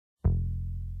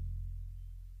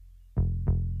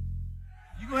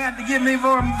had to give me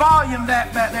volume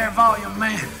that back there, volume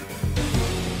man.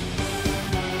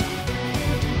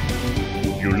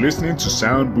 You're listening to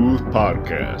Sound Booth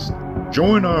Podcast.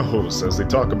 Join our hosts as they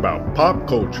talk about pop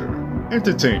culture,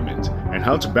 entertainment, and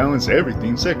how to balance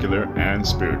everything secular and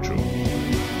spiritual.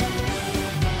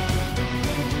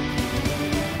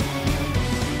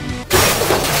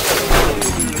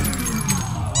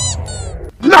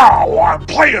 Now I'm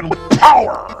playing with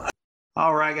power!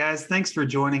 All right, guys. Thanks for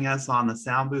joining us on the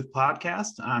Sound Booth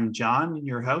Podcast. I'm John,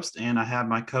 your host, and I have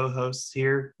my co-hosts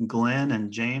here, Glenn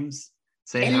and James.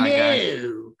 Say Hello. hi, guys.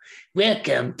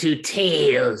 Welcome to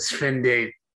Tales from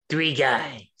the Three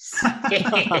Guys.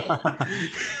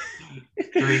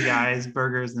 Three guys,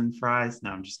 burgers, and fries.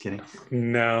 No, I'm just kidding.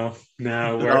 No. In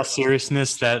all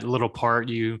seriousness, that little part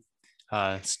you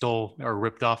stole or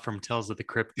ripped off from Tales of the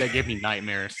Crypt, that gave me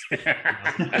nightmares.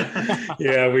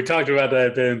 Yeah, we talked about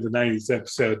that in the 90s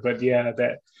episode, but yeah,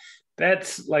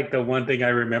 that's like the one thing I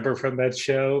remember from that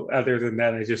show. Other than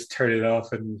that, I just turned it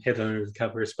off and hid under the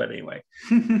covers. But anyway.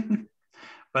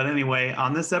 But anyway,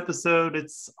 on this episode,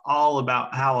 it's all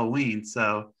about Halloween.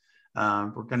 So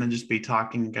we're going to just be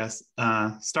talking, I guess,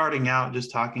 starting out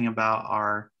just talking about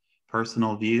our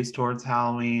personal views towards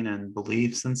Halloween and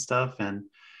beliefs and stuff, and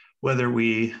whether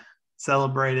we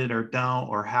celebrate it or don't,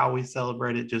 or how we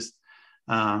celebrate it, just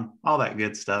all that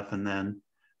good stuff. And then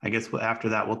I guess after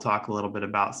that, we'll talk a little bit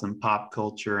about some pop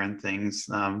culture and things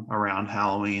around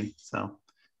Halloween. So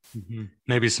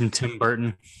maybe some Tim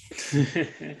Burton.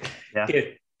 Yeah.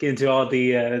 Get into all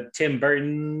the Tim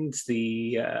Burtons,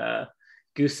 the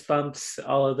Goosebumps,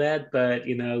 all of that. But,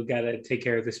 got to take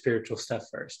care of the spiritual stuff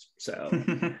first. So,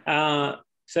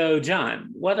 so John,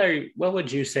 what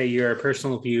would you say your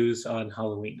personal views on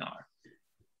Halloween are?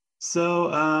 So,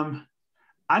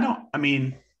 I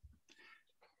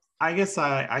guess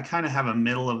I kind of have a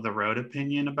middle of the road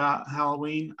opinion about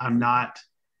Halloween. I'm not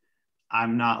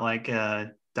like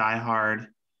a diehard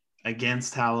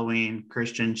against Halloween.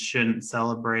 Christians shouldn't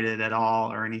celebrate it at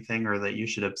all or anything, or that you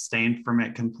should abstain from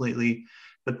it completely.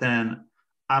 But then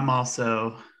I'm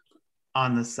also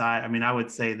on the side. I would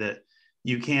say that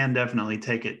you can definitely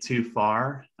take it too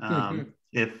far.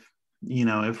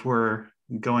 If we're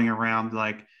going around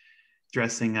like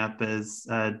dressing up as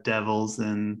devils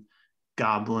and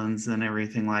goblins and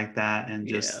everything like that, and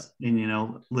just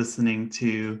listening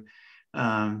to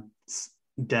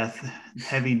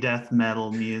heavy death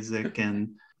metal music and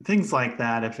things like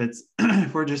that.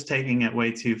 If we're just taking it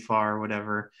way too far or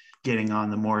whatever, getting on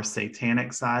the more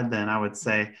satanic side, then I would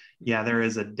say there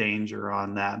is a danger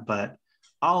on that. But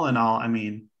all in all,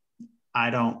 I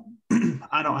don't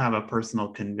have a personal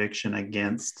conviction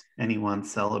against anyone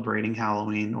celebrating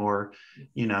Halloween or,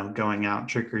 going out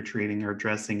trick-or-treating or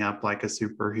dressing up like a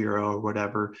superhero or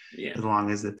whatever, as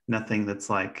long as it's nothing that's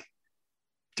like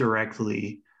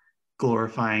directly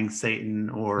glorifying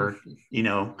Satan or,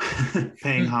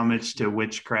 paying homage to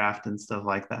witchcraft and stuff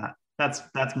like that.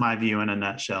 That's my view in a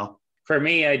nutshell. For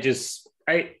me,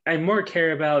 I more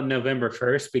care about November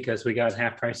 1st because we got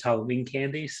half price Halloween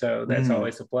candy. So that's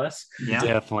always a plus. Yeah,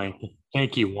 definitely.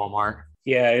 Thank you, Walmart.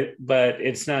 Yeah, but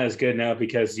it's not as good now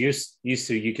because used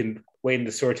to you can wait in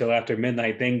the store till after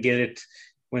midnight, then get it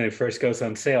when it first goes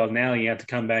on sale. Now you have to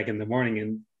come back in the morning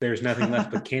and there's nothing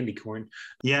left but candy corn.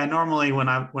 Yeah, normally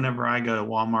whenever I go to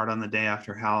Walmart on the day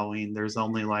after Halloween, there's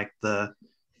only like the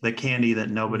candy that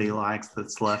nobody likes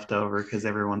that's left over because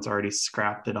everyone's already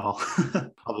scrapped it all.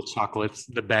 All the chocolates,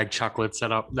 the bag chocolates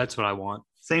set up. That's what I want.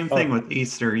 Same thing with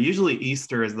Easter. Usually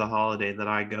Easter is the holiday that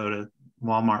I go to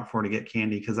Walmart for to get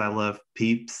candy because I love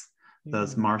Peeps,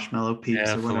 those marshmallow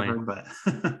Peeps or whatever. But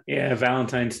yeah,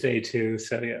 Valentine's Day too.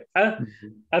 So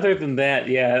other than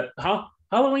that,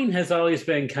 Halloween has always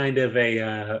been kind of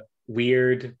a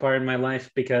weird part of my life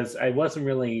because I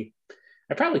probably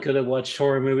could have watched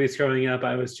horror movies growing up.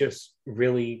 I was just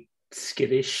really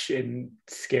skittish and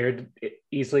scared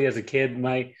easily as a kid.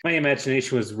 My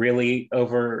imagination was really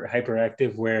over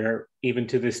hyperactive, where even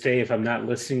to this day, if I'm not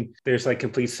listening, there's like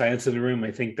complete silence in the room.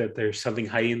 I think that there's something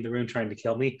hiding in the room trying to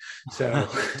kill me. So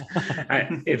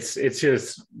it's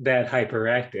just that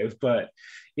hyperactive. But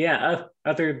yeah,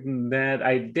 other than that,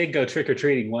 I did go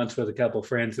trick-or-treating once with a couple of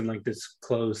friends in like this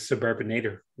closed suburban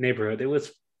neighborhood. It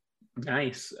was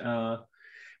nice.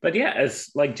 But yeah,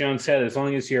 as like John said, as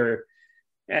long as you're,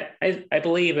 I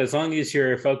believe as long as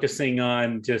you're focusing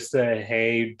on just,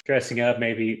 hey, dressing up,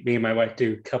 maybe me and my wife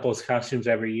do couples costumes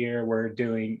every year. We're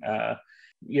doing,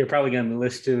 you're probably going to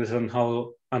listen to this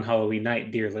on Halloween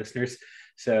night, dear listeners.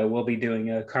 So we'll be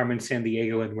doing Carmen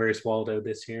Sandiego and Where's Waldo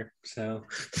this year. So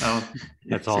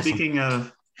that's awesome. Speaking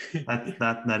of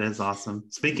that is awesome.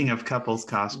 Speaking of couples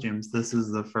costumes, this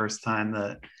is the first time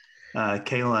that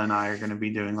Kayla and I are going to be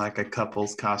doing like a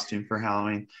couple's costume for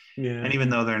Halloween. Yeah. And even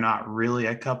though they're not really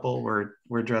a couple,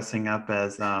 we're dressing up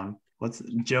as what's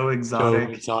Joe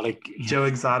Exotic, Joe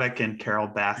Exotic and Carol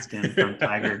Baskin from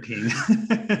Tiger King.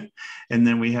 And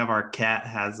then we have our cat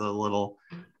has a little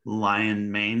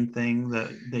lion mane thing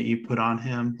that you put on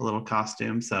him, a little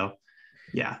costume. So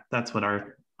yeah, that's what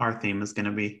our theme is going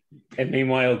to be. And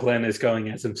meanwhile, Glenn is going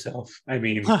as himself. I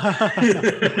mean,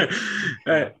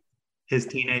 his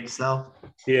teenage self.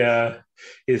 Yeah,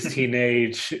 his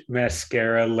teenage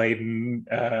mascara laden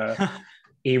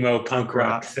emo punk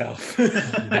rock self.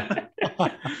 It's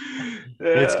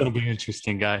going to be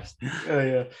interesting, guys.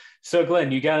 Yeah. So,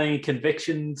 Glenn, you got any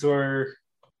convictions or?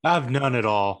 I have none at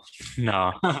all.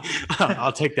 No,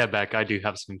 I'll take that back. I do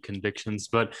have some convictions,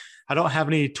 but I don't have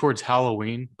any towards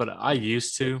Halloween, but I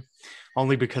used to,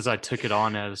 only because I took it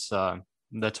on as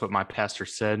that's what my pastor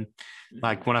said.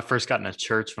 Like when I first got into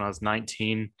church when I was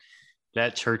 19,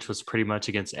 that church was pretty much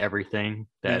against everything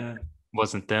that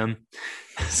wasn't them.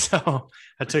 So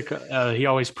I took, he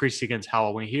always preached against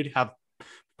Halloween. He'd have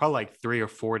probably like 3 or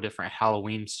 4 different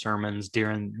Halloween sermons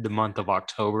during the month of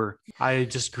October. I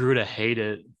just grew to hate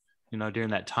it, during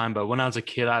that time. But when I was a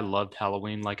kid, I loved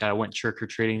Halloween. Like I went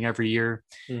trick-or-treating every year,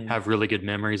 have really good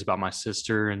memories about my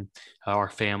sister and our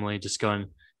family, just going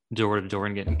door to door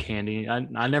and getting candy.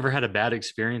 I never had a bad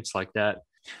experience like that.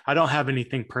 I don't have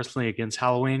anything personally against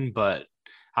Halloween, but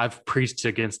I've preached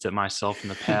against it myself in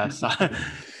the past.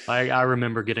 I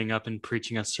remember getting up and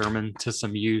preaching a sermon to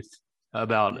some youth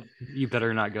about you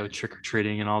better not go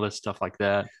trick-or-treating and all this stuff like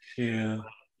that. Yeah.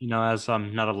 As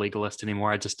I'm not a legalist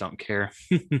anymore, I just don't care.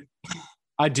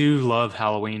 I do love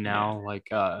Halloween now. Like,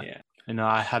 I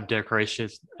have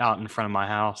decorations out in front of my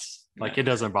house. Like, it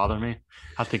doesn't bother me.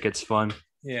 I think it's fun.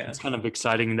 Yeah. It's kind of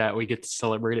exciting that we get to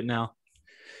celebrate it now.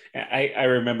 I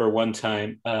remember one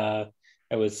time I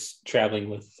was traveling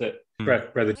with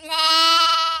brother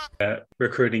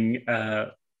recruiting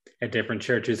at different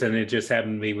churches, and it just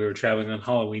happened to be we were traveling on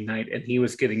Halloween night, and he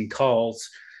was getting calls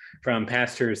from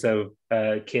pastors of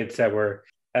kids that were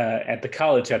at the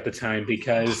college at the time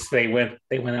because they went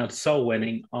out soul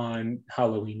winning on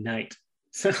Halloween night.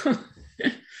 So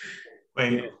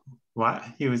wait, what?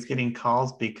 He was getting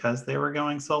calls because they were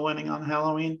going soul winning on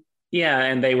Halloween? Yeah,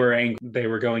 and they were angry. They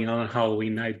were going on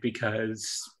Halloween night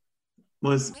because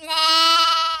was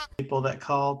people that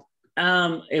called.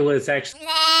 It was actually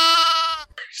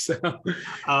so.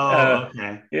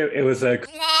 Okay. It was a.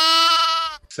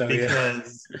 So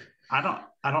because I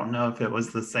don't know if it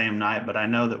was the same night, but I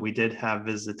know that we did have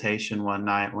visitation one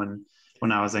night when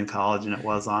I was in college, and it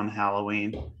was on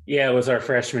Halloween. Yeah, it was our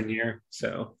freshman year.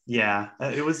 So yeah,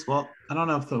 it was. Well, I don't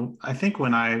know if I think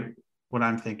what I'm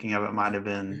thinking of, it might have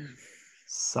been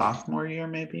sophomore year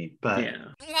maybe, but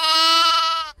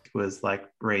was like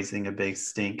raising a big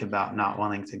stink about not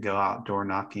wanting to go outdoor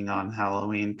knocking on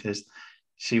Halloween because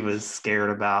she was scared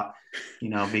about,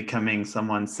 becoming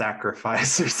someone's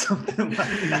sacrifice or something like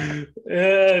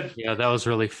that. Yeah, that was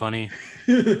really funny.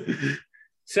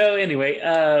 So anyway,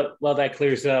 well, that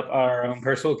clears up our own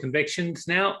personal convictions.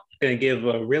 Now, I'm going to give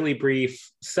a really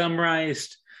brief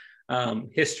summarized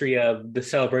history of the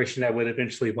celebration that would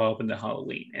eventually evolve into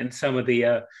Halloween and some of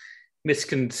the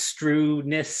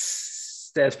misconstruedness.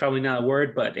 That's probably not a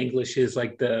word, but English is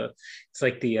like the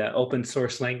open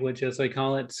source language, as they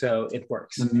call it. So it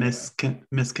works. The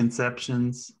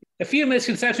misconceptions. A few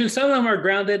misconceptions. Some of them are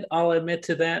grounded. I'll admit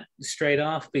to that straight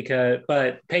off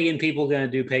but pagan people going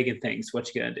to do pagan things. What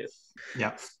you going to do?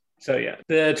 Yeah. So yeah,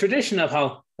 the tradition of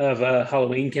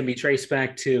Halloween can be traced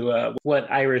back to what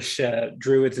Irish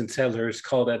druids and settlers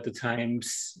called at the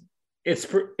times. It's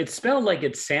spelled like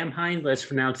it's Samhain, but it's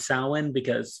pronounced Samhain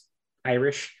because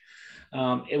Irish.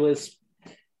 It was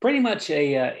pretty much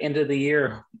a end of the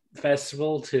year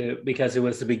festival because it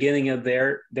was the beginning of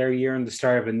their year and the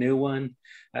start of a new one.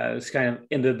 It was kind of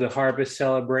into the harvest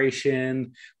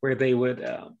celebration where they would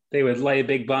light a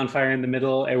big bonfire in the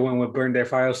middle. Everyone would burn their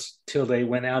fires till they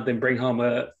went out, then bring home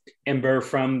a ember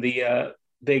from the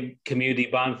big community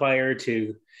bonfire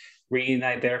to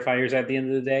reunite their fires at the end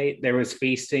of the day. There was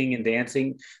feasting and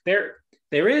dancing. There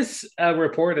is a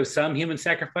report of some human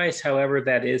sacrifice. However,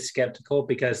 that is skeptical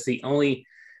because the only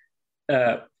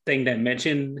thing that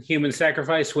mentioned human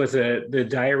sacrifice was the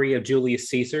diary of Julius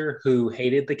Caesar, who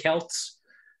hated the Celts.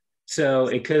 So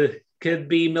it could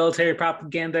be military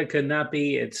propaganda, could not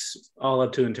be. It's all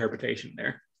up to interpretation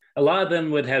there. A lot of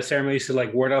them would have ceremonies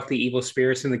to ward off the evil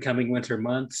spirits in the coming winter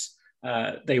months.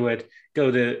 They would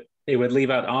leave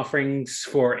out offerings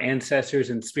for ancestors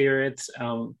and spirits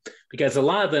because a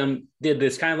lot of them did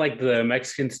this kind of like the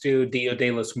Mexicans do Dia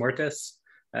de los Muertos.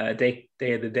 Day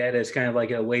of the Dead as kind of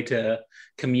like a way to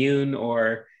commune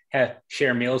or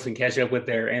share meals and catch up with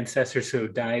their ancestors who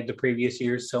have died the previous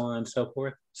years, so on and so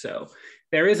forth. So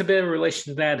there is a bit of a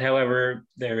relation to that. However,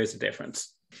 there is a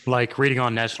difference. Like reading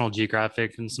on National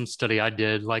Geographic and some study I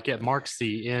did, like it marks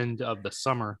the end of the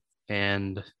summer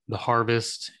and the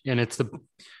harvest. And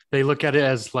they look at it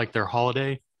as like their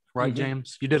holiday, right,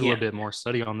 James? You did a little bit more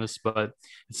study on this, but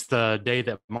it's the day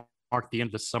that marked the end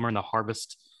of the summer and the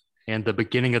harvest and the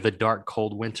beginning of the dark,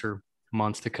 cold winter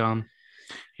months to come.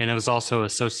 And it was also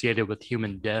associated with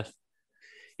human death.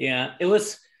 Yeah, it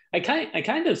was. I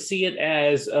kind of see it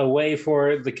as a way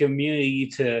for the community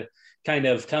to kind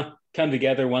of come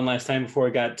together one last time before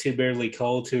it got too bitterly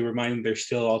cold, to remind them they're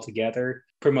still all together,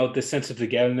 promote the sense of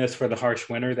togetherness for the harsh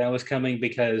winter that was coming,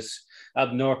 because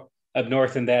up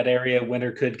north in that area,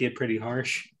 winter could get pretty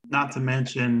harsh. Not to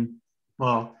mention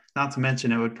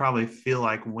it would probably feel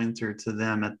like winter to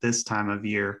them at this time of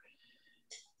year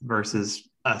versus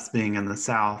us being in the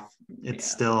South. It's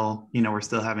still, we're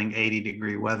still having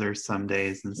 80-degree weather some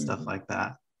days and stuff like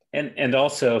that. And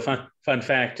also, fun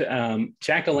fact,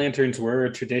 jack-o'-lanterns were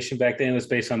a tradition back then. It was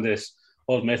based on this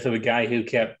old myth of a guy who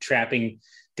kept trapping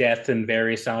death in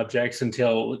various objects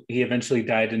until he eventually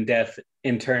died, and death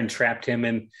in turn trapped him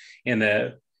in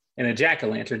a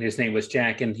jack-o'-lantern. His name was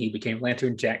Jack, and he became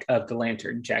Lantern Jack of the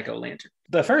Lantern, jack-o'-lantern.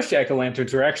 The first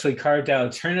jack-o'-lanterns were actually carved out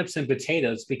of turnips and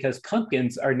potatoes because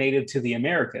pumpkins are native to the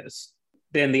Americas.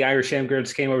 Then the Irish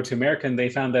immigrants came over to America, and they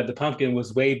found that the pumpkin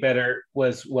was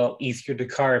easier to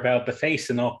carve out the face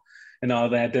and all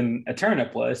that than a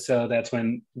turnip was. So that's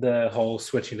when the whole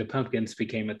switching to pumpkins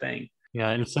became a thing. Yeah,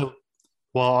 and so,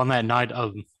 on that night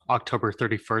of October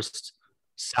 31st,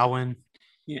 Samhain.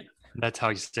 Yeah, that's how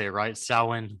you say it, right?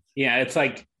 Samhain. Yeah, it's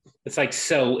like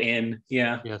so in.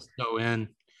 Yeah. Yes, so in.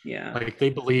 Yeah. Like they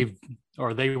believed,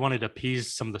 or they wanted to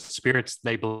appease some of the spirits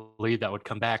they believed that would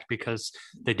come back, because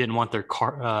they didn't want their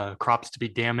crops to be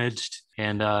damaged.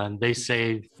 And they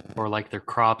say, or like their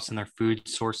crops and their food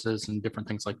sources and different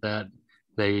things like that.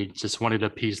 They just wanted to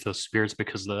appease those spirits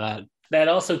because of that. That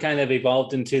also kind of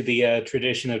evolved into the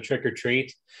tradition of trick or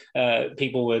treat.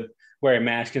 People would wear a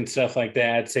mask and stuff like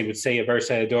that. They would say a verse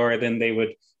at a door, then they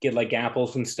would get like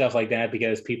apples and stuff like that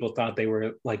because people thought they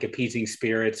were like appeasing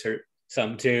spirits or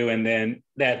something too. And then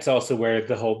that's also where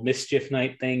the whole mischief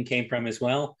night thing came from as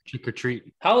well. Trick or treat.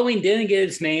 Halloween didn't get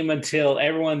its name until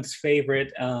everyone's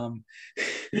favorite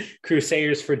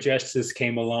Crusaders for Justice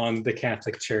came along, the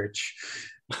Catholic Church.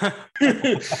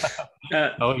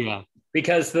 Oh yeah.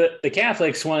 Because the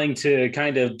Catholics, wanting to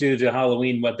kind of do to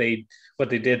Halloween what they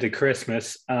did to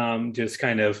Christmas, just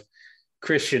kind of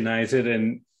Christianize it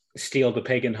and steal the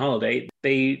pagan holiday,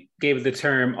 they gave it the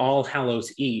term All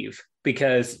Hallows Eve,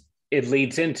 because it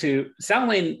leads into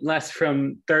Samhain lasts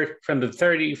from the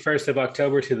 31st of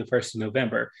October to the 1st of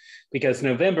November, because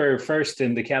November 1st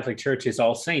in the Catholic Church is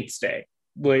All Saints Day,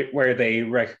 where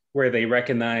they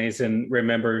recognize and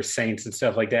remember saints and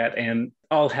stuff like that. And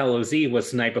All Hallows Eve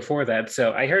was the night before that.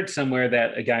 So I heard somewhere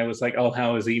that a guy was like, All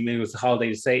Hallows Eve, it was the holiday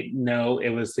to say. No, it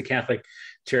was the Catholic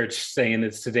Church saying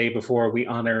it's the day before we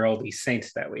honor all these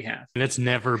saints that we have. And it's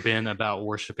never been about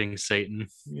worshiping Satan.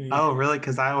 Oh, really?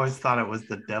 Because I always thought it was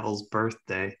the devil's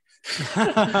birthday.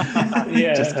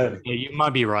 Yeah. You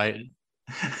might be right.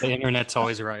 The internet's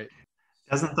always right.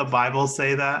 Doesn't the Bible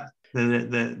say that?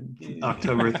 That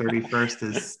October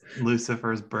 31st is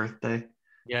Lucifer's birthday?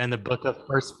 Yeah, in the book of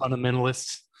First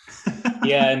Fundamentalists.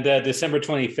 Yeah, and December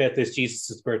 25th is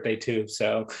Jesus' birthday too.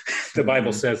 So the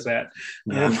Bible says that.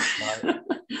 Yeah,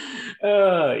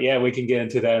 we can get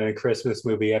into that in a Christmas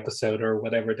movie episode or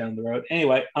whatever down the road.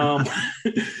 Anyway,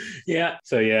 yeah.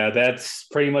 So yeah, that's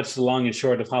pretty much the long and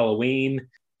short of Halloween.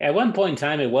 At one point in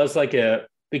time, it was like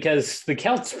because the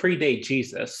Celts predate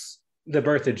Jesus, the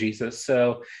birth of Jesus.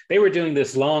 So they were doing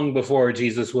this long before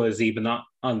Jesus was even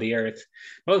on the earth.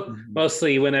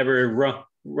 Mostly whenever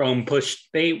Rome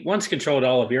they once controlled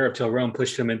all of Europe till Rome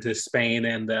pushed them into Spain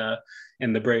and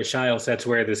the British Isles. That's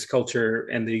where this culture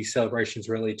and these celebrations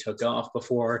really took off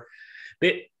before.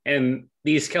 And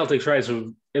these Celtic tribes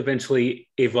would eventually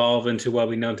evolve into what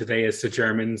we know today as the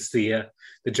Germans, the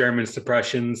Germans, the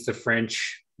Prussians, the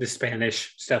French, the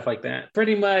Spanish, stuff like that.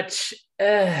 Pretty much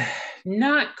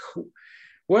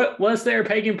what was there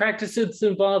pagan practices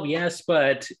involved? Yes,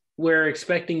 but we're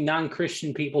expecting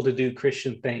non-Christian people to do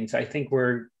Christian things. I think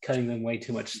we're cutting them way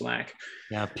too much slack.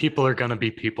 Yeah, people are going to be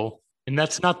people. And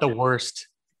that's not the worst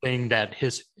thing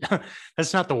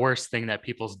that's not the worst thing that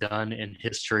people's done in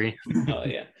history. Oh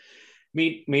yeah.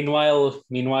 Meanwhile,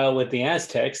 with the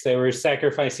Aztecs, they were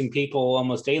sacrificing people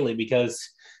almost daily because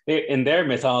in their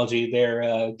mythology,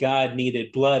 their god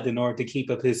needed blood in order to keep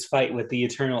up his fight with the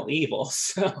eternal evil.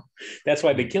 So that's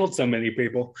why they killed so many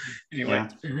people. Anyway.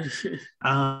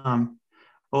 Yeah.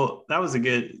 Well, that was a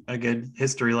good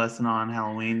history lesson on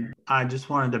Halloween. I just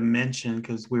wanted to mention,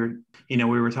 because we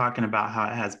were talking about how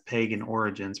it has pagan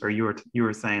origins, or you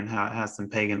were saying how it has some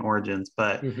pagan origins,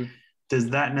 but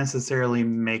does that necessarily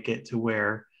make it to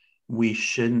where we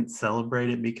shouldn't celebrate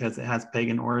it because it has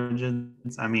pagan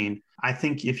origins? I mean, I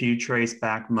think if you trace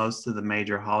back most of the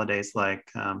major holidays like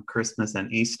Christmas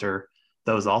and Easter,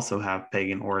 those also have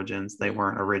pagan origins. They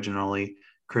weren't originally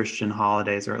Christian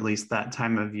holidays, or at least that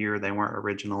time of year, they weren't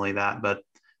originally that, but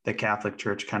the Catholic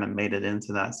Church kind of made it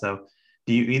into that. So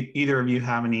do you either of you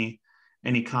have any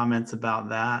comments about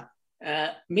that?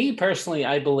 Me personally,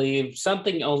 I believe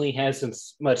something only has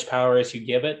as much power as you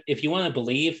give it. If you want to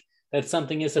believe that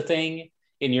something is a thing,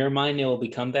 in your mind, it will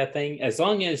become that thing. As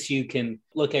long as you can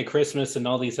look at Christmas and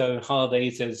all these other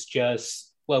holidays as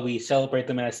just, well, we celebrate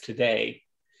them as today,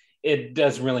 it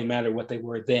doesn't really matter what they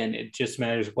were then. It just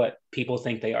matters what people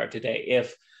think they are today.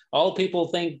 If all people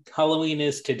think Halloween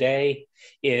is today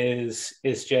is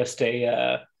just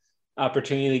a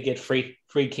opportunity to get free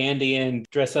candy and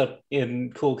dress up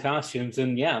in cool costumes,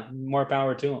 and yeah, more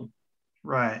power to them.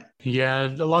 Right. Yeah,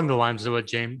 along the lines of what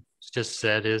James just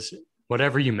said, is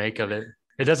whatever you make of it,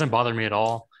 it doesn't bother me at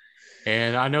all.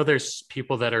 And I know there's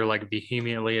people that are like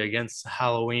vehemently against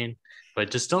Halloween,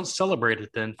 but just don't celebrate it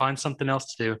then. Find something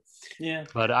else to do. Yeah.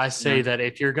 But I say that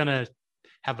if you're going to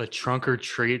have a trunk or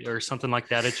treat or something like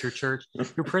that at your church,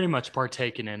 you're pretty much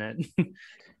partaking in it.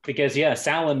 Because, yeah,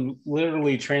 Samhain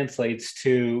literally translates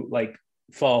to like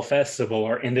fall festival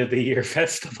or end of the year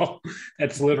festival.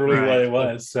 That's literally what it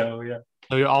was. So, yeah.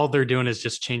 So all they're doing is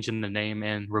just changing the name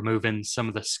and removing some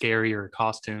of the scarier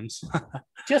costumes.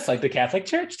 Just like the Catholic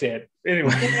Church did.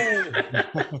 Anyway.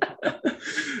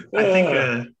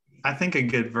 I think a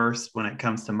good verse when it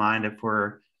comes to mind, if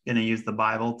we're going to use the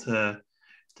Bible to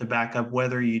back up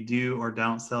whether you do or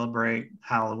don't celebrate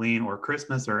Halloween or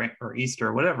Christmas or Easter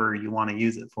or whatever you want to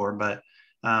use it for. But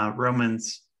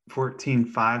Romans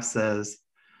 14:5 says,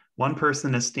 one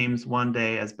person esteems one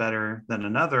day as better than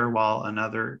another, while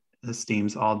another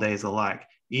esteems all days alike.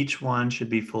 Each one should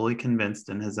be fully convinced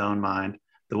in his own mind.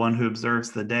 The one who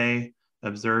observes the day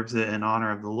observes it in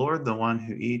honor of the Lord. The one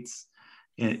who eats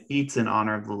in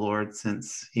honor of the Lord,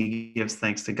 since he gives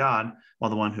thanks to God,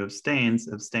 while the one who abstains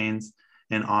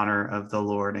in honor of the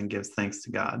Lord and gives thanks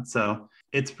to God. So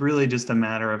it's really just a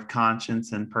matter of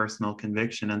conscience and personal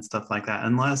conviction and stuff like that,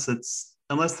 unless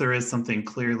there is something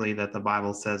clearly that the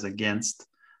Bible says against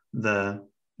the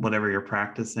whatever you're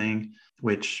practicing,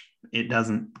 which it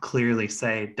doesn't clearly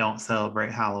say don't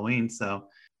celebrate Halloween. So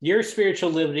your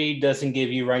spiritual liberty doesn't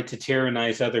give you right to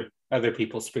tyrannize other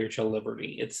people's spiritual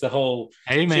liberty. It's the whole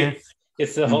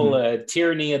it's the whole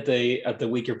tyranny of the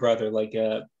weaker brother, like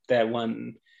that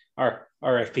one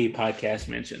RFP podcast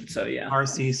mentioned. So yeah,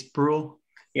 R.C. Sproul.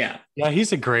 Yeah,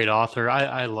 he's a great author.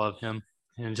 I love him,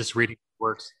 and just reading his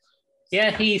works. Yeah,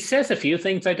 he says a few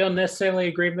things I don't necessarily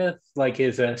agree with, like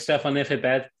his stuff on infant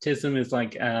baptism is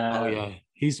like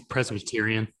he's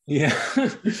Presbyterian. Yeah.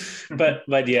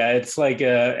 but yeah, it's like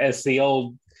as the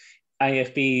old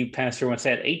IFB pastor once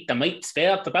said, eat the meat, spit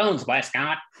out the bones, by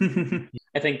Scott.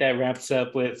 I think that wraps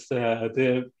up with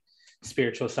the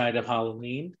spiritual side of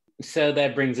Halloween. So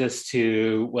that brings us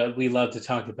to what we love to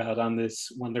talk about on this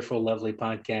wonderful, lovely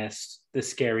podcast, the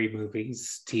scary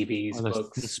movies, TVs,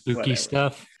 books. The spooky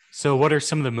stuff. So what are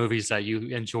some of the movies that you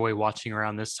enjoy watching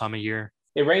around this time of year?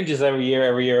 It ranges every year.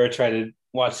 Every year I try to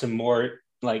watch some more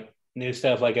like new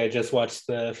stuff. Like I just watched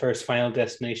the first Final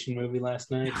Destination movie last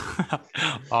night.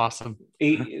 Awesome.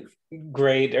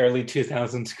 Great early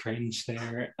 2000s cringe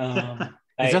there.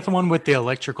 Is that the one with the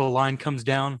electrical line comes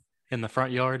down in the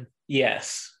front yard?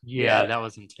 Yes. Yeah, that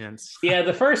was intense. Yeah,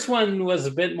 the first one was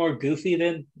a bit more goofy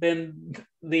than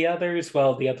the others.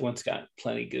 Well, the other ones got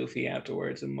plenty goofy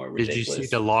afterwards and more ridiculous. Did you see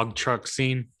the log truck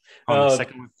scene on the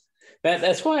second one?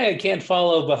 That's why I can't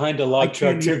follow behind a log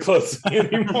truck too closely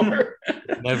anymore.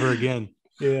 Never again.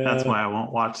 Yeah. That's why I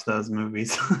won't watch those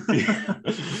movies.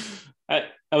 I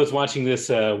was watching this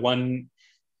one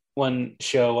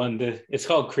show on it's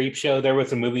called Creep Show. There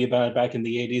was a movie about it back in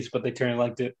the 80s, but they turned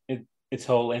like its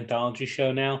whole anthology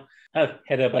show now.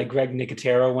 Headed up by Greg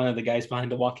Nicotero, one of the guys behind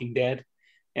The Walking Dead.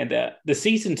 And the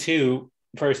season 2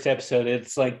 first episode,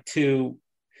 it's like two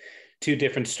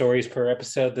different stories per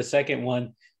episode. The second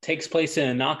one takes place in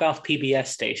a knockoff PBS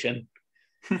station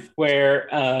where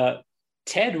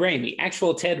Ted Raimi,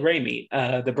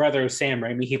 the brother of Sam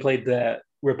Raimi, he played the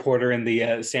reporter in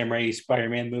the Sam Raimi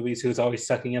Spider-Man movies who was always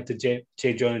sucking up to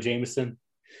J. Jonah Jameson.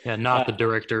 Yeah, not the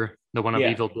director, the one of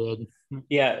Evil Dead.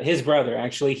 Yeah, his brother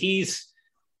actually. He's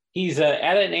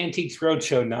at an Antiques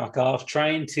Roadshow knockoff,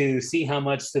 trying to see how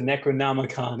much the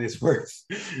Necronomicon is worth.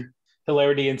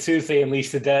 Hilarity ensues. They unleash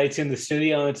the Deadites in the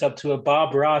studio, and it's up to a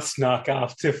Bob Ross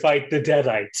knockoff to fight the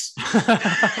Deadites.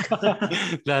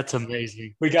 That's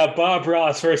amazing. We got Bob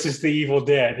Ross versus the Evil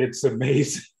Dead. It's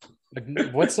amazing.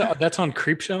 What's that's on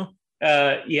Creepshow?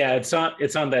 Yeah, it's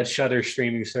on that Shudder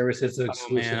streaming service. It's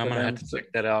exclusive. Man, I'm gonna have to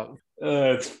check that out.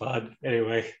 It's fun.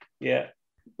 Anyway, yeah.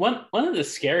 One of the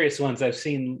scariest ones I've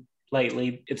seen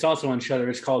lately, it's also on Shudder,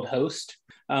 is called Host.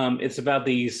 It's about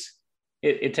these.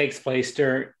 It takes place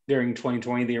during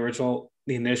 2020, the initial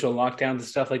lockdowns and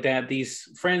stuff like that. These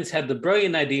friends had the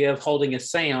brilliant idea of holding a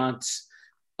seance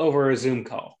over a Zoom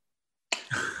call.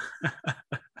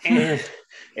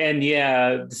 and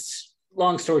yeah,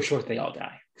 long story short, they all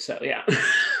die. So yeah,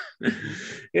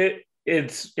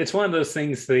 it's one of those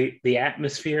things. The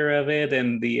atmosphere of it,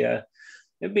 and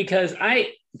because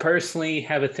I personally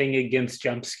have a thing against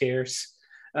jump scares.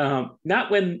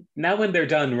 Not when they're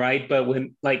done right, but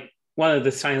when, like, one of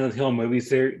the Silent Hill movies,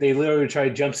 they literally try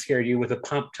to jump scare you with a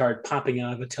Pop-Tart popping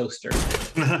out of a toaster.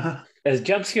 As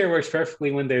jump scare works perfectly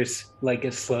when there's like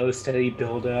a slow, steady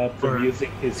build up. The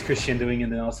music is crescendoing,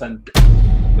 and then all of a sudden,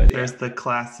 there's the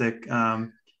classic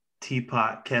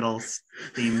teapot kettle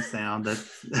steam sound that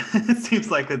it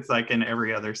seems like it's like in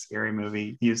every other scary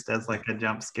movie, used as like a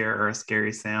jump scare or a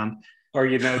scary sound. Or,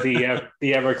 the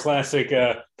ever classic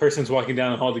person's walking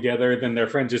down the hall together, then their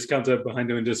friend just comes up behind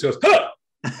them and just goes, "Huh!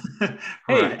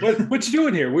 Hey, what you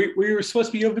doing here? We were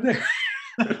supposed to be over there."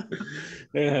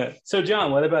 So,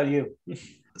 John, what about you?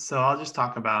 So I'll just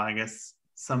talk about, I guess,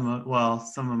 some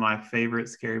of my favorite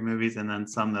scary movies, and then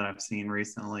some that I've seen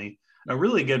recently. A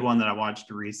really good one that I watched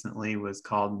recently was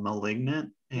called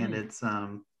Malignant, and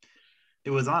it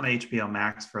was on HBO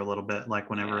Max for a little bit, like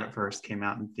whenever it first came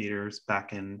out in theaters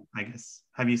back in, I guess.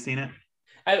 Have you seen it?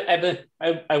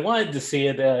 I wanted to see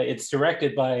it. It's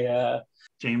directed by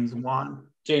James Wan.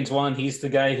 James Wan. He's the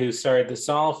guy who started the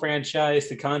Saw franchise,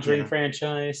 the Conjuring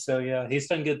franchise. So yeah, he's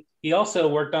done good. He also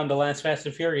worked on the last Fast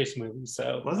and Furious movie.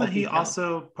 So wasn't he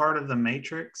also part of the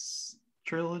Matrix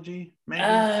trilogy? Maybe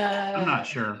I'm not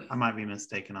sure. I might be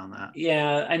mistaken on that.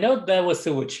 Yeah, I know that was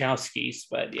the Wachowskis,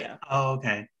 but yeah. Oh,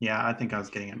 okay. Yeah, I think I was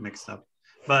getting it mixed up.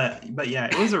 But yeah,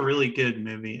 it was a really good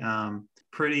movie.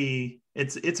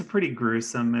 It's a pretty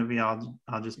gruesome movie. I'll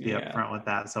just be upfront with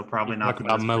that. So probably not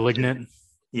about Malignant.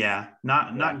 Yeah,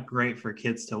 not great for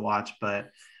kids to watch, but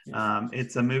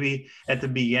it's a movie at the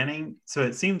beginning. So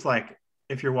it seems like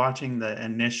if you're watching the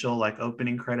initial like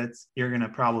opening credits, you're going to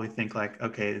probably think like,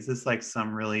 okay, is this like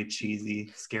some really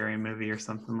cheesy, scary movie or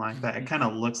something like that? It kind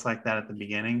of looks like that at the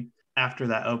beginning. After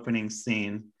that opening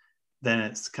scene, then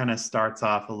it's kind of starts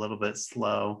off a little bit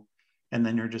slow. And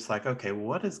then you're just like, okay,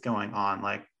 what is going on?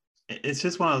 Like, it's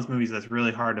just one of those movies that's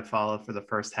really hard to follow for the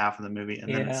first half of the movie.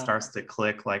 And then it starts to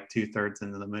click like 2/3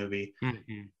 into the movie.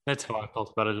 Mm-hmm. That's how I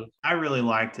felt about it. I really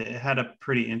liked it. It had a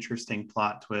pretty interesting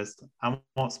plot twist. I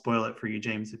won't spoil it for you,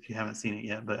 James, if you haven't seen it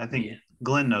yet, but I think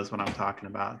Glenn knows what I'm talking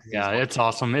about. Yeah, it's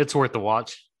awesome. It's worth the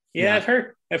watch. Yeah,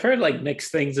 I've heard like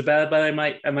mixed things about it, but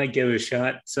I might give it a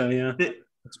shot. So yeah.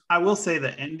 I will say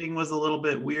the ending was a little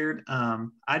bit weird.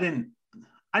 I didn't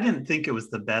think it was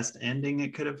the best ending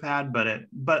it could have had, but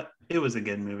it was a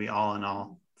good movie all in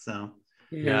all. So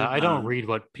yeah, I don't read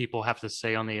what people have to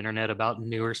say on the internet about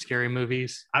newer scary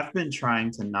movies. I've been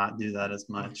trying to not do that as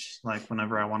much. Like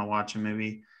whenever I want to watch a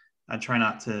movie, I try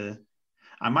not to.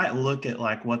 I might look at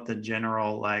like what the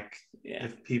general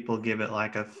if people give it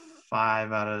like a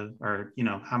 5 out of, or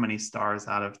how many stars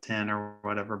out of 10 or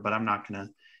whatever, but I'm not going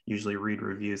to usually read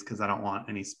reviews because I don't want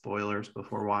any spoilers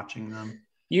before watching them.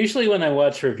 Usually when I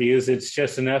watch reviews, it's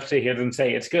just enough to hear them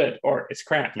say it's good or it's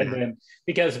crap. Yeah. And then,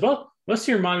 because most of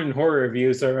your modern horror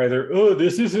reviews are either, oh,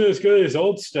 this isn't as good as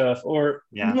old stuff, or,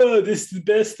 oh, this is the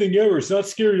best thing ever. It's not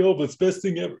scary at all, but it's the best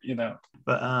thing ever,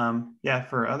 But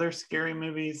for other scary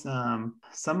movies,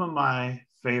 some of my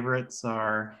favorites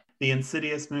are the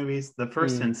Insidious movies. The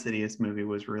first Insidious movie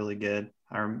was really good.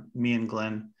 Me and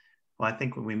Glenn, I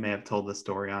think we may have told the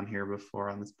story on here before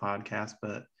on this podcast,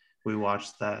 but we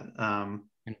watched that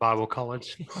in Bible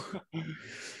college.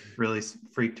 Really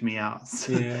freaked me out.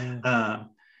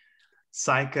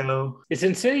 Psycho. Is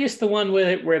Insidious the one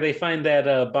where they find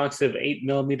that box of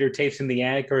 8mm tapes in the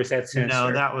attic, or is that Sinister?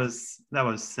 No, that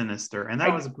was Sinister, and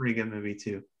that was a pretty good movie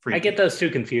too. Freaky. I get those two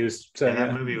confused. So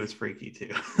that movie was freaky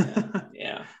too.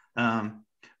 Yeah.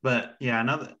 But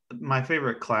my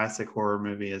favorite classic horror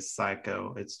movie is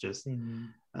Psycho. It's just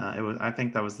I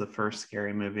think that was the first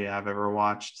scary movie I've ever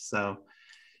watched. So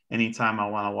anytime I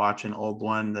want to watch an old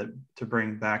one to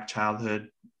bring back childhood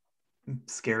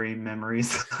scary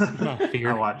memories,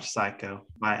 I watch Psycho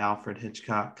by Alfred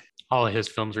Hitchcock. All of his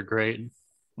films are great.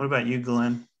 What about you,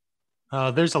 Glenn?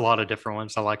 There's a lot of different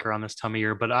ones I like around this time of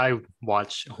year, but I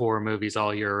watch horror movies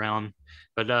all year round.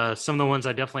 But some of the ones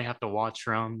I definitely have to watch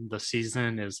around the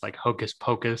season is like Hocus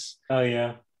Pocus. Oh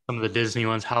yeah. Some of the Disney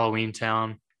ones, Halloween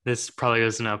Town. This probably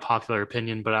isn't a popular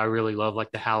opinion, but I really love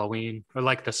like the Halloween or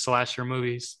like the slasher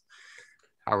movies.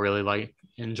 I really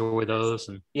enjoy those.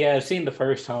 And yeah, I've seen the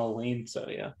first Halloween, so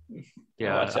yeah.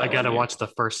 I got to watch the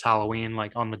first Halloween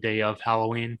like on the day of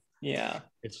Halloween. Yeah.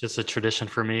 It's just a tradition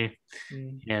for me.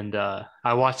 And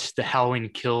I watched the Halloween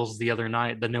Kills the other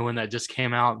night, the new one that just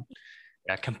came out.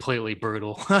 Yeah, completely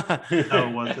brutal.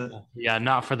 Oh, was it? Yeah,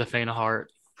 not for the faint of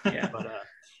heart. Yeah. But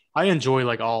I enjoy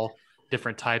like all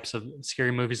different types of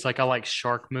scary movies. Like I like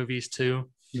shark movies too.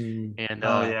 And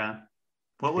oh yeah.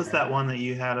 What was that one that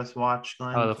you had us watch,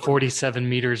 Glenn? The 47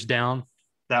 meters down.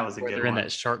 That was a where good they're one. in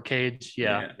that shark cage.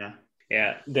 Yeah.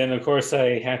 Yeah. Then of course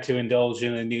I had to indulge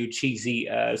in a new cheesy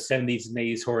 70s and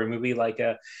 80s horror movie, like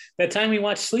that time we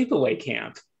watched Sleepaway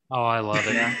Camp. Oh, I love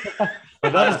it.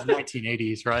 But that was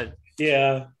 1980s, right?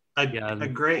 Yeah. A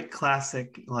great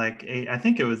classic, like I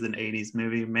think it was an 80s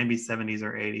movie, maybe 70s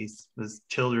or 80s, was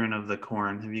Children of the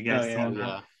Corn. Have you guys seen that?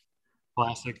 Yeah.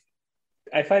 Classic.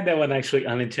 I find that one actually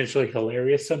unintentionally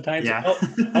hilarious sometimes. Yeah.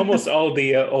 Almost all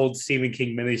the old Stephen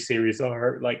King miniseries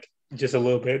are like just a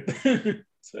little bit.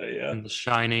 So yeah. And The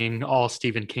Shining, all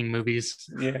Stephen King movies.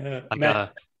 Yeah.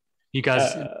 Like you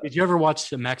guys, did you ever watch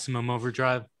the Maximum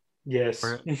Overdrive? Yes.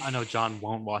 I know John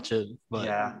won't watch it, but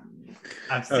yeah,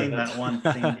 I've seen that one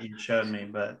thing that you showed me,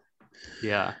 but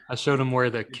yeah, I showed him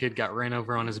where the kid got ran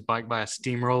over on his bike by a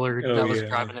steamroller that was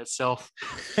driving itself,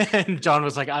 and John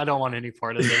was like, "I don't want any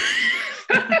part of this."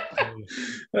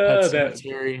 Pet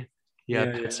Cemetery,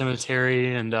 Pet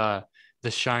Cemetery, and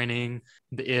The Shining,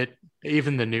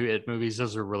 even the new It movies.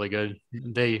 Those are really good.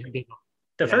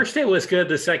 The first It was good.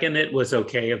 The second It was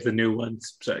okay of the new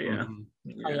ones. So yeah,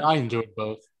 I enjoyed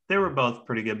both. They were both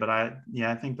pretty good, but I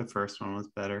think the first one was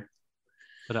better.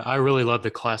 But I really love the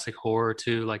classic horror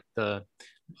too, like the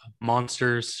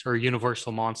Monsters or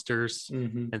Universal Monsters,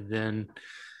 and then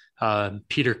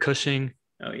Peter Cushing.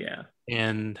 Oh yeah,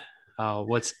 and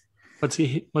what's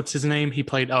his name? He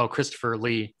played Christopher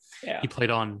Lee. Yeah, he played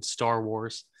on Star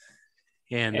Wars,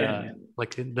 and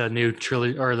like the new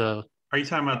trilogy or the. Are you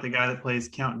talking about the guy that plays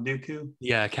Count Dooku?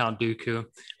 Yeah, Count Dooku.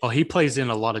 Well, he plays in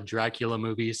a lot of Dracula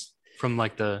movies from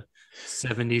like the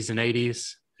 70s and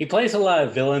 80s. He plays a lot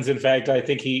of villains. In fact, I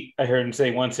think I heard him say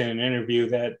once in an interview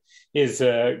that his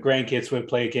grandkids would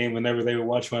play a game whenever they would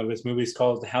watch one of his movies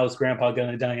called "How's Grandpa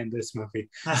Gonna Die in This Movie?"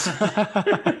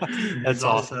 That's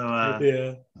also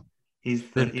he's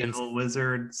the evil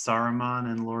wizard Saruman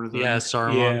in Lord of the Rings. Yeah,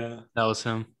 Saruman. That was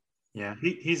him. Yeah,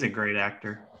 he's a great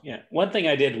actor. Yeah, one thing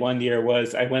I did one year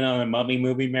was I went on a Mummy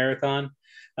movie marathon.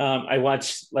 I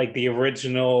watched like the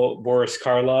original Boris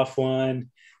Karloff one.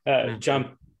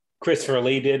 Christopher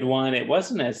Lee did one. It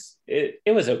wasn't it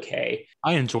was okay.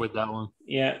 I enjoyed that one.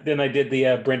 Yeah. Then I did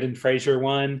the Brendan Fraser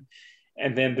one,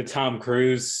 and then the Tom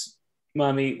Cruise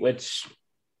Mummy, which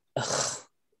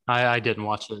I didn't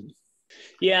watch it.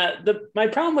 Yeah. My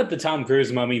problem with the Tom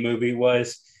Cruise Mummy movie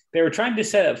was they were trying to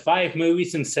set up 5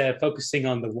 movies instead of focusing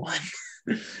on the one.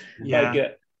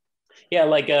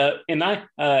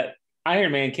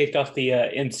 Iron Man kicked off the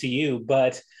MCU,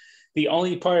 but the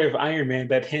only part of Iron Man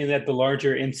that hinted at the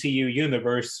larger MCU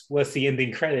universe was the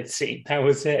ending credits scene. That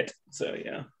was it. So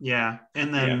yeah. Yeah,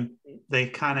 and then they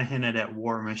kind of hinted at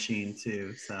War Machine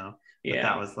too. So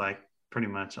that was like pretty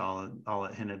much all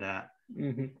it hinted at.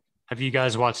 Mm-hmm. Have you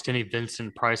guys watched any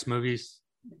Vincent Price movies?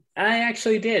 I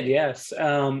actually did. Yes.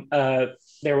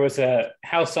 There was a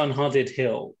House on Haunted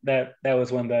Hill. That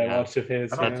was one that I watched of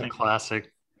his. That's a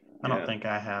classic. I don't think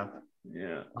I have.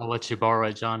 Yeah, I'll let you borrow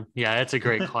it, John. Yeah, it's a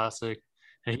great classic.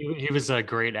 And he was a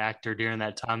great actor during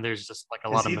that time. There's just like a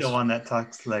lot of. Is he the one that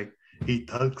talks like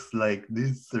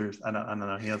this, or I don't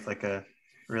know. He has like a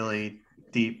really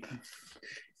deep,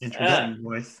 interesting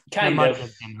voice. Kind of.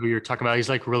 Who you're talking about? He's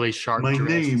like really sharp. My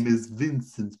name is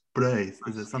Vincent Price.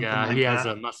 Is it something like that? Yeah, he has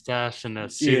a mustache and a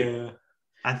suit. Yeah,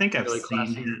 I think I've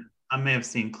seen him. I may have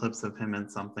seen clips of him in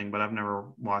something, but I've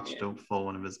never watched a full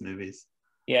one of his movies.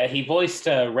 Yeah, he voiced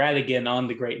Ratigan on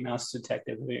The Great Mouse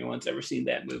Detective, if anyone's ever seen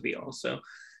that movie also.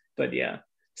 But yeah.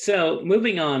 So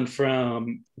moving on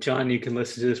from John, you can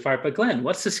listen to this part, but Glenn,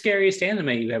 what's the scariest anime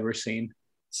you've ever seen?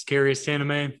 Scariest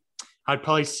anime? I'd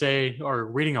probably say, or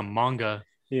reading a manga.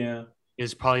 Yeah.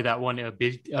 Is probably that one,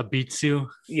 Ibitsu.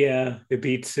 Yeah,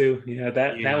 Ibitsu. Yeah,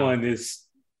 that one is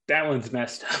that one's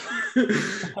messed up.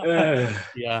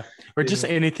 Yeah, or just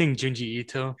anything Junji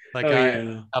Ito. Like Oh, I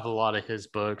yeah. have a lot of his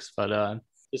books, but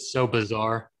it's so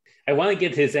bizarre. I want to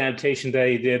get his adaptation that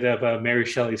he did of Mary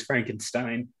Shelley's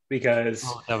Frankenstein because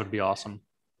Oh, that would be awesome.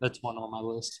 That's one on my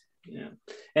list. yeah.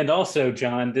 And also,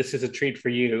 John, this is a treat for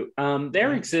you.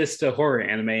 There exists a horror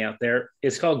anime out there.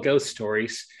 It's called Ghost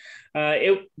Stories.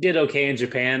 It did okay in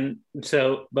Japan.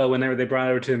 But whenever they brought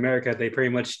it over to America, they pretty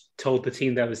much told the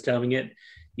team that was dubbing it,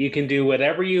 you can do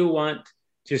whatever you want.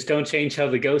 Just don't change how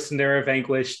the ghosts in there are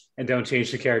vanquished and don't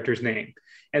change the character's name.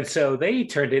 And so they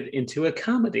turned it into a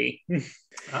comedy.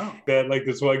 Oh, That like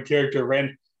this one character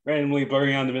randomly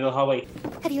blurring out in the middle of the hallway.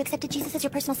 Have you accepted Jesus as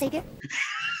your personal savior?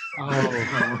 Oh,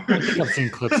 I think I've seen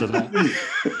clips of that.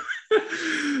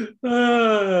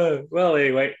 Well,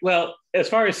 anyway, as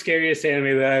far as scariest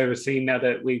anime that I've ever seen, now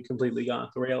that we've completely gone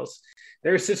off the rails,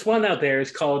 there's this one out there.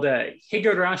 It's called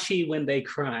Higurashi When They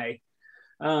Cry.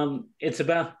 It's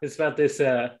about this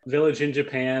village in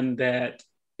Japan that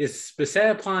is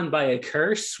beset upon by a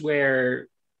curse where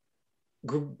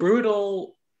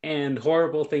brutal and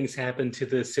horrible things happen to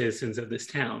the citizens of this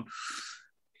town.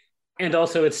 And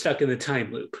also it's stuck in the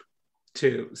time loop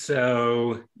too.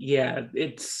 So yeah,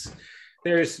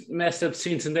 there's messed up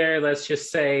scenes in there. Let's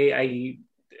just say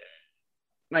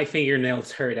my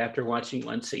fingernails hurt after watching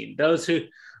one scene. Those who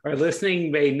are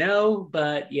listening may know,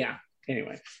 but yeah,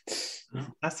 anyway.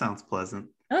 that sounds pleasant.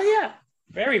 Oh yeah,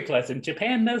 very pleasant.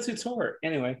 Japan knows its horror.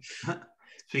 Anyway.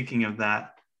 Speaking of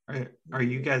that, are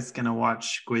you guys gonna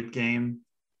watch Squid Game?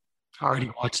 I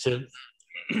already watched it.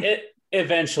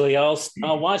 Eventually, I'll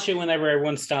watch it whenever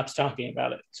everyone stops talking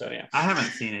about it. So yeah, I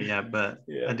haven't seen it yet, but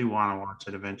Yeah. I do want to watch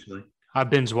it eventually. I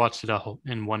binge watched it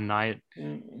in one night.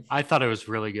 Mm. I thought it was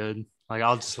really good. Like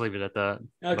I'll just leave it at that.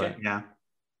 Okay. But Yeah.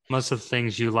 most of the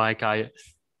things you like, I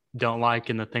don't like,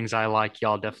 and the things I like,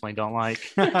 y'all definitely don't like.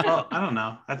 Well, I don't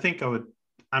know. I think I would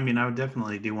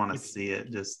definitely do want to see it.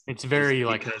 It's very just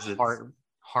like because it's-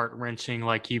 heart wrenching.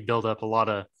 Like you build up a lot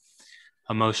of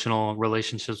emotional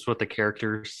relationships with the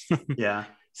characters. Yeah.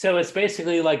 So it's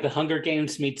basically like the Hunger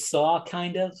Games meets Saw,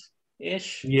 kind of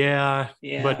ish. Yeah,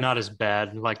 Yeah. but not as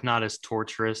bad. Like not as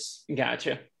torturous.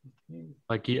 Gotcha.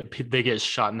 Like they get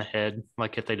shot in the head.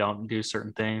 Like if they don't do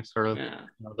certain things, or Yeah.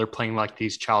 they're playing like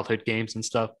these childhood games and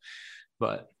stuff.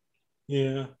 But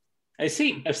Yeah. I've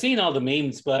seen all the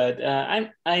memes, but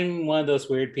I'm one of those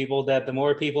weird people that the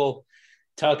more people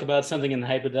talk about something and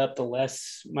hype it up, the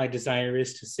less my desire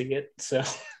is to see it. So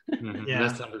Yeah.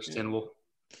 that's understandable.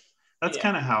 That's Yeah.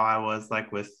 kind of how I was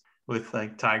like with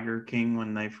like Tiger King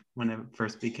when it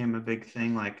first became a big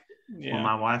thing. Like, yeah. well,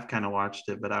 my wife kind of watched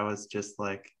it, but I was just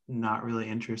like not really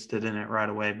interested in it right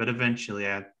away. But eventually,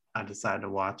 I decided to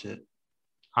watch it.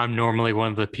 I'm normally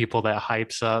one of the people that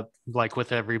hypes up like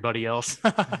with everybody else.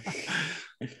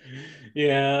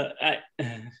 Yeah,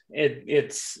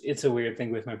 it's a weird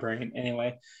thing with my brain.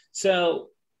 Anyway, so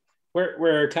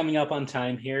we're coming up on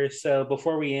time here. So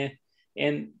before we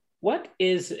end, what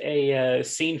is a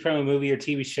scene from a movie or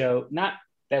TV show not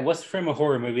that wasn't from a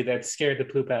horror movie that scared the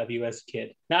poop out of you as a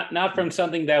kid? Not from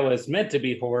something that was meant to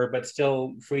be horror, but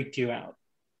still freaked you out,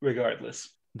 regardless.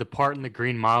 The part in the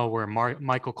Green Mile where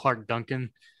Michael Clark Duncan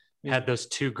had those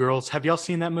two girls. Have y'all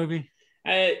seen that movie?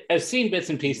 I've seen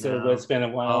bits and pieces of it, but it's been a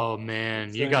while. Oh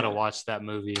man, you got to watch that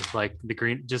movie. Like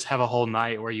just have a whole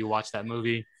night where you watch that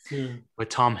movie with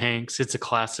Tom Hanks. It's a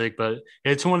classic, but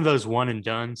it's one of those one and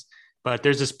dones. But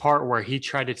there's this part where he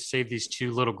tried to save these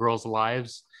two little girls'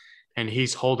 lives, and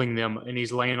he's holding them and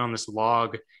he's laying on this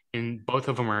log, and both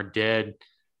of them are dead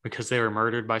because they were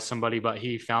murdered by somebody, but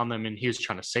he found them and he was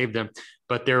trying to save them.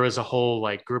 But there was a whole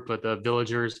like group of the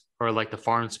villagers or like the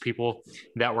farms people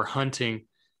that were hunting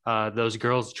those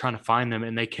girls, trying to find them,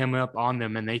 and they came up on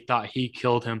them and they thought he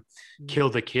killed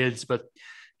the kids, but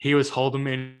he was holding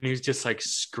them and he was just like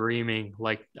screaming.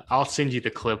 Like, I'll send you the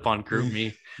clip on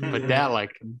GroupMe, but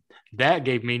that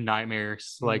gave me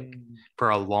nightmares like for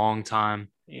a long time.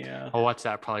 Yeah, I watched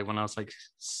that probably when I was like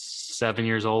 7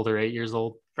 years old or 8 years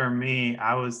old. For me,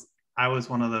 I was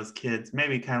one of those kids,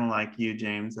 maybe kind of like you,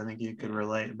 James. I think you could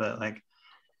relate, but like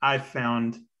I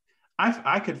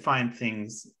could find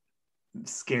things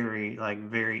scary like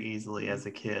very easily as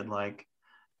a kid. Like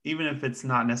even if it's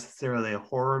not necessarily a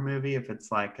horror movie, if it's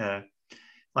like an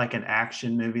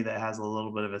action movie that has a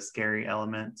little bit of a scary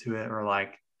element to it, or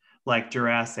like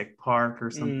Jurassic Park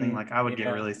or something, like I would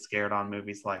get really scared on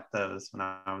movies like those when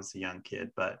I was a young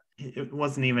kid. But it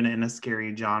wasn't even in a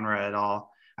scary genre at all.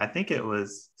 I think it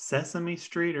was Sesame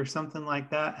Street or something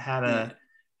like that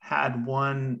had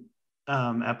one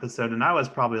episode, and I was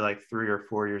probably like 3 or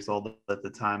 4 years old at the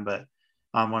time, but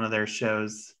on one of their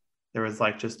shows, there was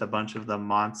like just a bunch of the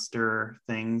monster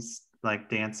things like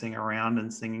dancing around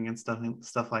and singing and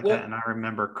stuff like that. And I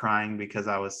remember crying because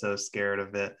I was so scared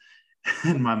of it,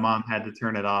 and my mom had to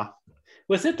turn it off.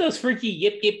 Was it those freaky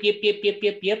yip yip yip yip yip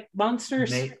yip yip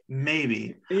monsters?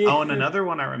 Maybe. Oh, and another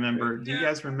one I remember. Do you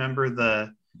guys remember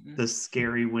the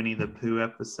scary Winnie the Pooh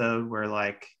episode where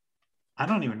like I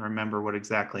don't even remember what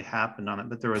exactly happened on it,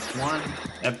 but there was one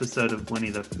episode of Winnie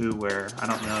the Pooh where I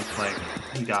don't know if like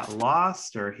he got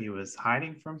lost or he was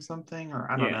hiding from something,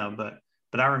 or I don't know,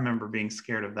 but I remember being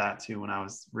scared of that too when I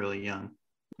was really young.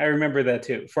 I remember that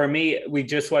too. For me, we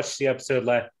just watched the episode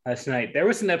last night. There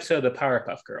was an episode of the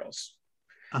Powerpuff Girls.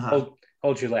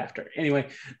 Hold your laughter. Anyway,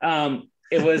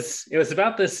 it was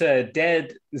about this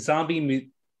dead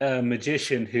zombie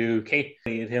magician who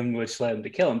captivated him, which led him to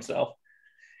kill himself.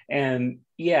 And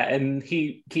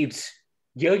he keeps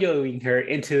yo-yoing her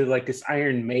into like this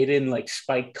Iron Maiden like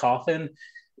spiked coffin,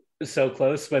 so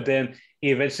close, but then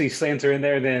he eventually slams her in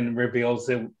there, then reveals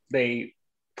that they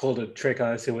pulled a trick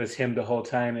on us. It was him the whole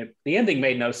time. The ending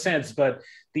made no sense, but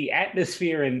the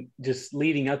atmosphere and just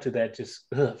leading up to that just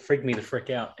freaked me the frick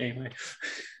out. Anyway,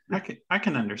 I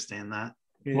can understand that.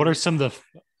 What are some of the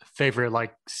favorite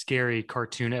like scary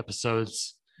cartoon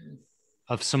episodes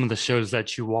of some of the shows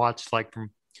that you watched, like from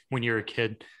when you were a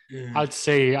kid? I'd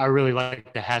say I really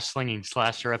like the hash slinging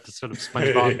slasher episode of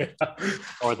SpongeBob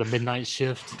or the Midnight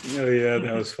Shift. Oh yeah,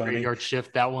 that was funny. Graveyard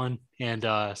Shift, that one, and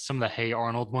some of the Hey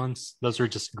Arnold ones. Those were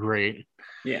just great.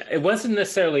 Yeah, it wasn't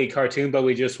necessarily a cartoon, but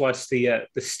we just watched the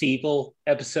Stevel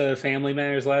episode of Family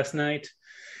Matters last night,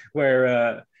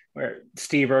 where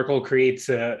Steve Urkel creates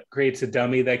a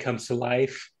dummy that comes to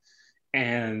life,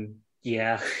 and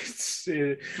yeah,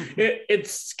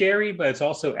 it's scary, but it's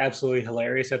also absolutely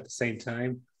hilarious at the same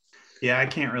time. Yeah, I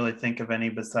can't really think of any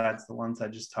besides the ones I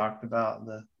just talked about,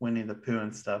 the Winnie the Pooh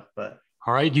and stuff. But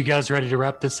all right, you guys ready to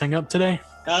wrap this thing up today?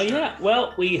 Yeah.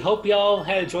 Well, we hope y'all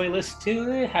had enjoyed listening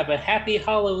to it. Have a happy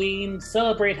Halloween.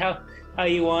 Celebrate how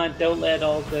you want. Don't let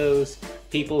all those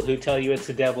people who tell you it's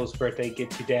the devil's birthday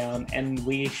get you down. And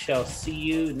we shall see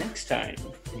you next time.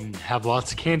 And have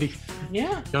lots of candy.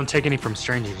 Yeah. Don't take any from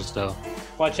strangers, though.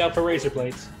 Watch out for razor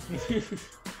blades.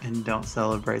 And don't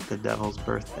celebrate the devil's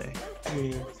birthday.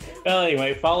 Yeah. Well,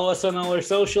 anyway, follow us on all our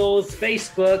socials: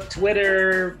 Facebook,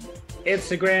 Twitter,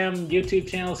 Instagram, YouTube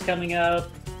channels coming up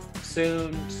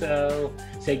soon. So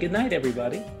say good night,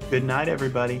 everybody. Good night,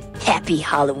 everybody. Happy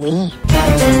Halloween.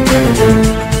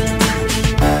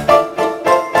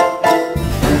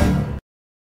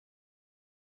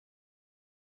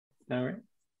 All right.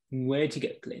 Where'd you go,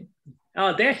 Glenn?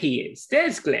 Oh, there he is.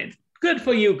 There's Glenn. Good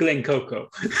for you, Glenn Coco.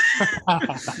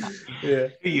 Yeah.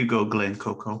 Here you go, Glenn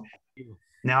Coco.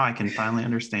 Now I can finally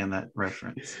understand that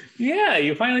reference. Yeah,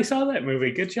 you finally saw that movie.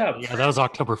 Good job. Yeah, that was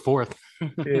October 4th.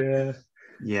 Yeah.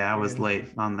 Yeah, I was late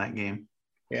on that game.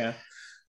 Yeah.